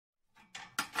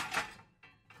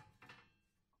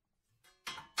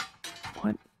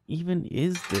even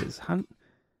is this?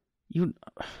 You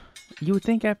you would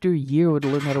think after a year I would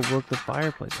learn how to work the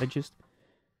fireplace. I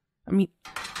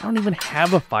don't even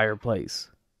have a fireplace.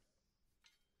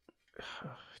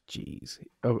 Jeez.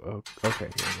 Oh, okay,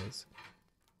 here it is.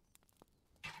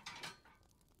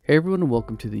 Hey everyone, and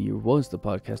welcome to The Year Was, the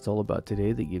podcast all about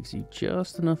today that gives you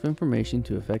just enough information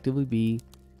to effectively be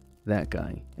that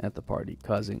guy at the party,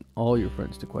 causing all your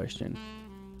friends to question,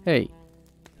 hey,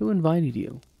 who invited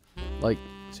you? Like,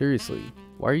 seriously,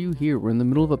 why are you here? We're in the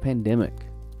middle of a pandemic.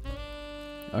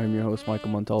 I'm your host, Michael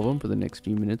Montalvo, and for the next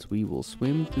few minutes we will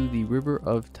swim through the river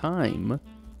of time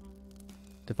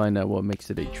to find out what makes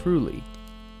it a truly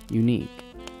unique.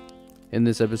 In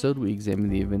this episode, we examine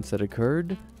the events that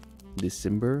occurred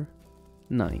December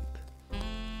 9th.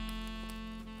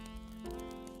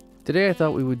 Today I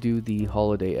thought we would do the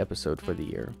holiday episode for the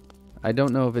year. I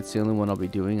don't know if it's the only one I'll be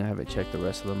doing. I haven't checked the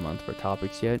rest of the month for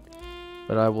topics yet,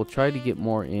 but I will try to get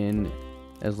more in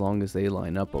as long as they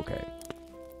line up okay.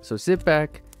 So sit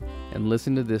back and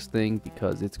listen to this thing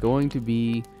because it's going to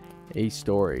be a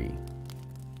story.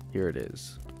 Here it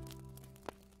is.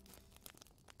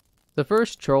 The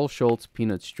first Charles Schulz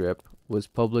peanut strip was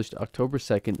published October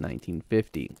 2nd,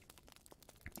 1950.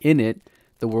 In it,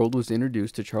 the world was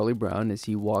introduced to Charlie Brown as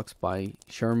he walks by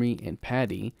Shermy and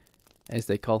Patty, as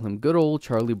they call him good old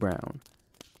Charlie Brown,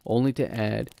 only to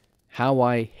add, how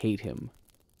I hate him,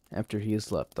 after he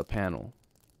has left the panel.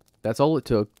 That's all it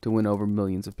took to win over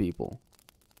millions of people.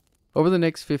 Over the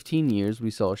next 15 years, we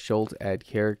saw Schulz add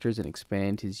characters and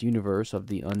expand his universe of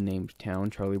the unnamed town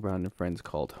Charlie Brown and friends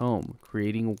called home,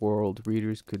 creating a world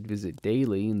readers could visit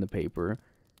daily in the paper,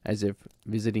 as if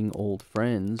visiting old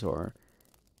friends or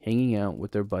hanging out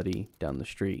with their buddy down the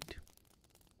street.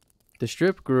 The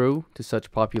strip grew to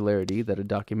such popularity that a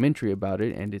documentary about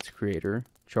it and its creator,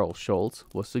 Charles Schulz,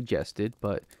 was suggested,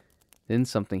 but then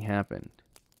something happened.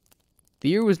 The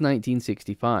year was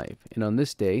 1965, and on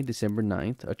this day, December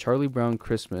 9th, A Charlie Brown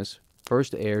Christmas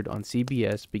first aired on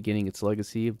CBS, beginning its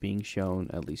legacy of being shown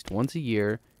at least once a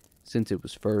year since it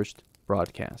was first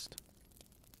broadcast.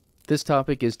 This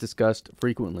topic is discussed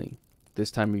frequently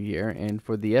this time of year, and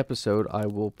for the episode, I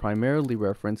will primarily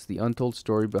reference The Untold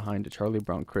Story Behind A Charlie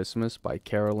Brown Christmas by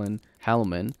Carolyn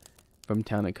Halleman from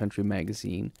Town and Country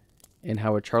magazine, and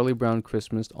How a Charlie Brown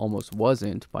Christmas Almost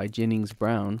Wasn't by Jennings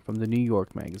Brown from the New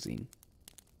York magazine.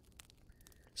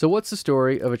 So what's the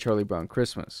story of A Charlie Brown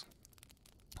Christmas?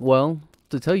 Well,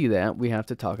 to tell you that, we have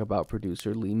to talk about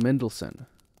producer Lee Mendelson.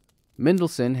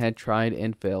 Mendelson had tried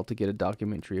and failed to get a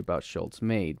documentary about Schulz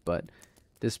made, but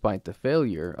despite the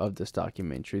failure of this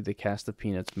documentary, the cast of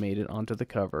Peanuts made it onto the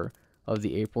cover of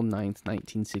the April 9th,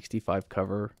 1965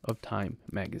 cover of Time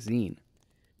magazine.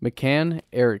 McCann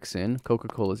Erickson,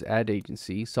 Coca-Cola's ad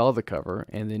agency, saw the cover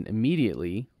and then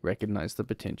immediately recognized the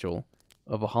potential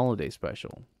of a holiday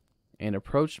special and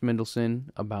approached Mendelson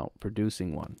about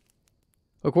producing one.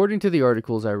 According to the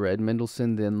articles I read,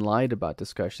 Mendelson then lied about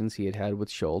discussions he had had with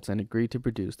Schulz and agreed to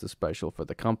produce the special for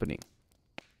the company.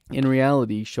 In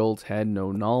reality, Schulz had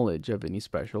no knowledge of any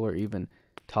special or even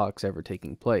talks ever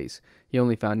taking place. He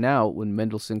only found out when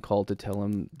Mendelson called to tell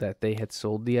him that they had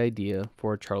sold the idea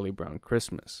for A Charlie Brown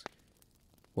Christmas.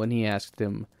 When he asked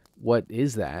him, "What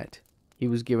is that?" he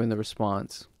was given the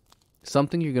response,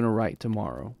 "Something you're going to write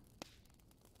tomorrow,"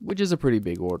 which is a pretty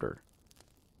big order.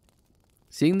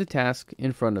 Seeing the task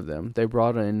in front of them, they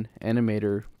brought in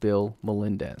animator Bill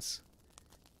Melendez.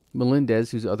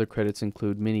 Melendez, whose other credits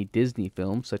include many Disney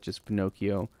films such as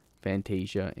Pinocchio,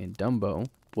 Fantasia, and Dumbo,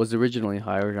 was originally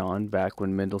hired on back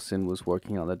when Mendelson was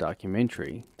working on the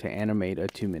documentary to animate a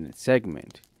 2-minute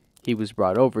segment. He was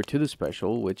brought over to the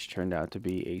special, which turned out to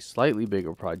be a slightly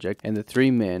bigger project, and the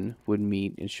three men would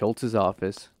meet in Schulz's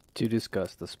office to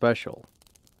discuss the special.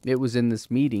 It was in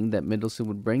this meeting that Mendelson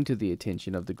would bring to the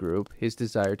attention of the group his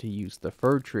desire to use The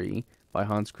Fir Tree by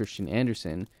Hans Christian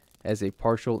Andersen as a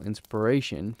partial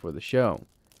inspiration for the show.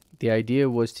 The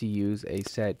idea was to use a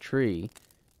sad tree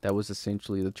that was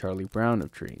essentially the Charlie Brown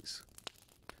of trees.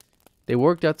 They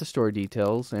worked out the story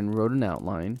details and wrote an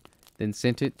outline, then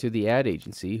sent it to the ad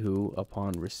agency who,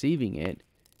 upon receiving it,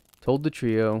 told the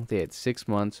trio they had 6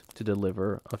 months to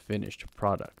deliver a finished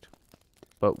product.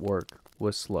 But work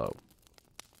was slow.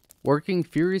 Working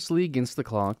furiously against the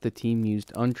clock, the team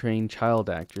used untrained child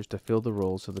actors to fill the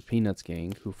roles of the Peanuts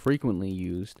gang, who frequently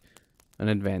used an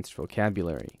advanced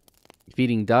vocabulary,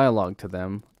 feeding dialogue to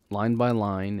them line by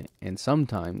line and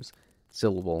sometimes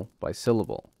syllable by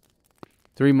syllable.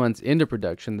 3 months into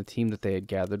production, the team that they had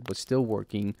gathered was still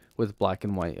working with black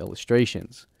and white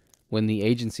illustrations. When the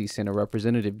agency sent a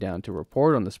representative down to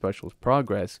report on the special's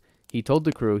progress, he told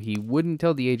the crew he wouldn't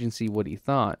tell the agency what he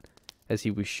thought, as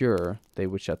he was sure they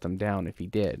would shut them down if he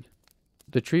did.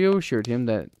 The trio assured him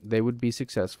that they would be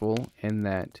successful and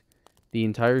that the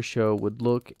entire show would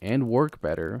look and work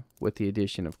better with the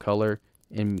addition of color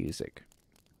and music.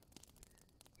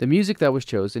 The music that was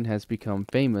chosen has become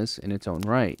famous in its own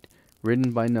right,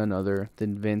 written by none other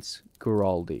than Vince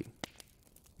Guaraldi.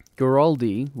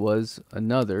 Guaraldi was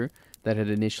another that had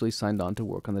initially signed on to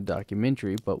work on the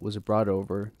documentary but was brought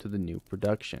over to the new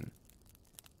production.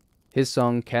 His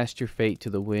song Cast Your Fate to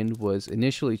the Wind was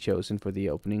initially chosen for the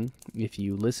opening. If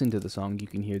you listen to the song, you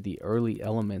can hear the early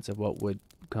elements of what would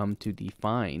come to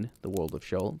define the world of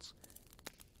Schultz.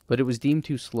 But it was deemed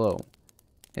too slow,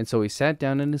 and so he sat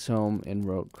down in his home and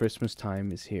wrote Christmas Time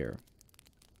Is Here.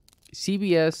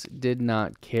 CBS did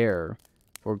not care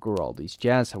for Guaraldi's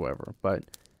jazz, however, but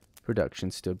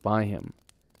production stood by him.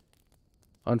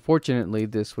 Unfortunately,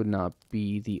 this would not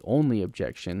be the only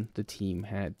objection the team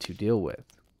had to deal with.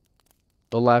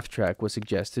 The laugh track was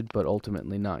suggested but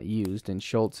ultimately not used, and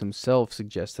Schultz himself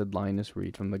suggested Linus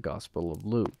read from the Gospel of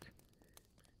Luke.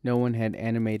 No one had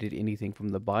animated anything from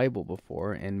the Bible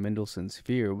before, and Mendelssohn's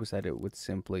fear was that it would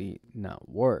simply not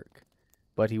work.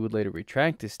 But he would later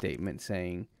retract his statement,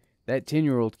 saying, "That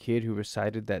 10-year-old kid who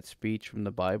recited that speech from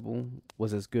the Bible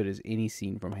was as good as any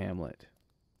scene from Hamlet."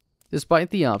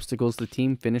 Despite the obstacles, the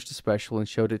team finished the special and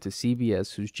showed it to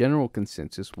CBS, whose general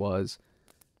consensus was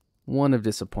one of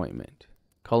disappointment,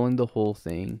 calling the whole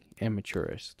thing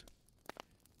amateurist.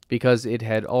 Because it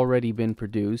had already been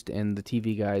produced and the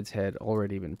TV guides had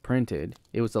already been printed,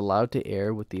 it was allowed to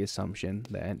air with the assumption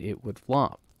that it would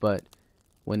flop. But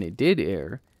when it did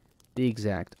air, the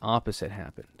exact opposite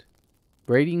happened.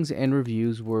 Ratings and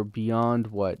reviews were beyond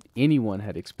what anyone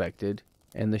had expected,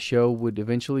 and the show would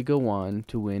eventually go on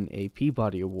to win a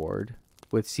Peabody Award,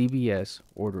 with CBS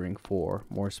ordering 4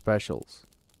 more specials.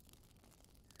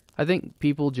 I think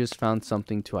people just found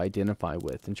something to identify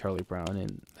with in Charlie Brown,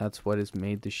 and that's what has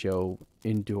made the show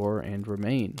endure and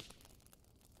remain.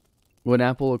 When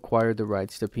Apple acquired the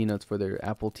rights to Peanuts for their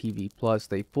Apple TV Plus,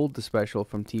 they pulled the special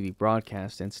from TV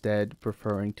broadcast, instead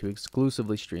preferring to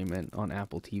exclusively stream it on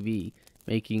Apple TV,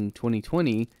 making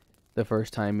 2020 the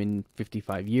first time in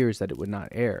 55 years that it would not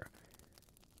air.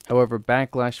 However,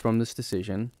 backlash from this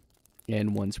decision,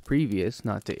 and ones previous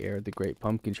not to air The Great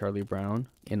Pumpkin Charlie Brown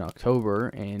in October,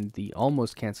 and the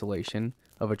almost cancellation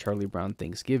of A Charlie Brown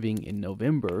Thanksgiving in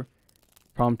November,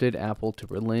 prompted Apple to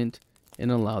relent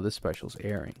and allow the specials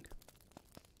airing.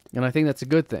 And I think that's a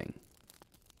good thing.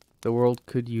 The world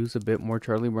could use a bit more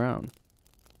Charlie Brown.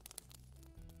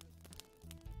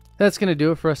 That's going to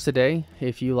do it for us today.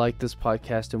 If you like this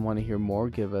podcast and want to hear more,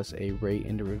 give us a rate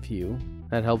and a review.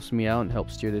 That helps me out and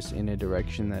helps steer this in a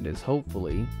direction that is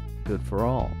hopefully good for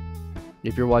all.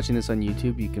 If you're watching this on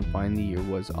YouTube, you can find the Year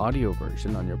Was audio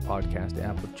version on your podcast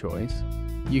app of choice.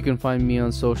 You can find me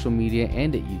on social media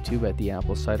and at YouTube at the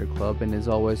Apple Cider Club. And as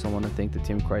always, I want to thank the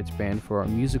Tim Kreitz Band for our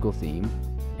musical theme.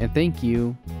 And thank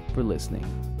you for listening.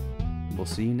 We'll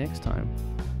see you next time.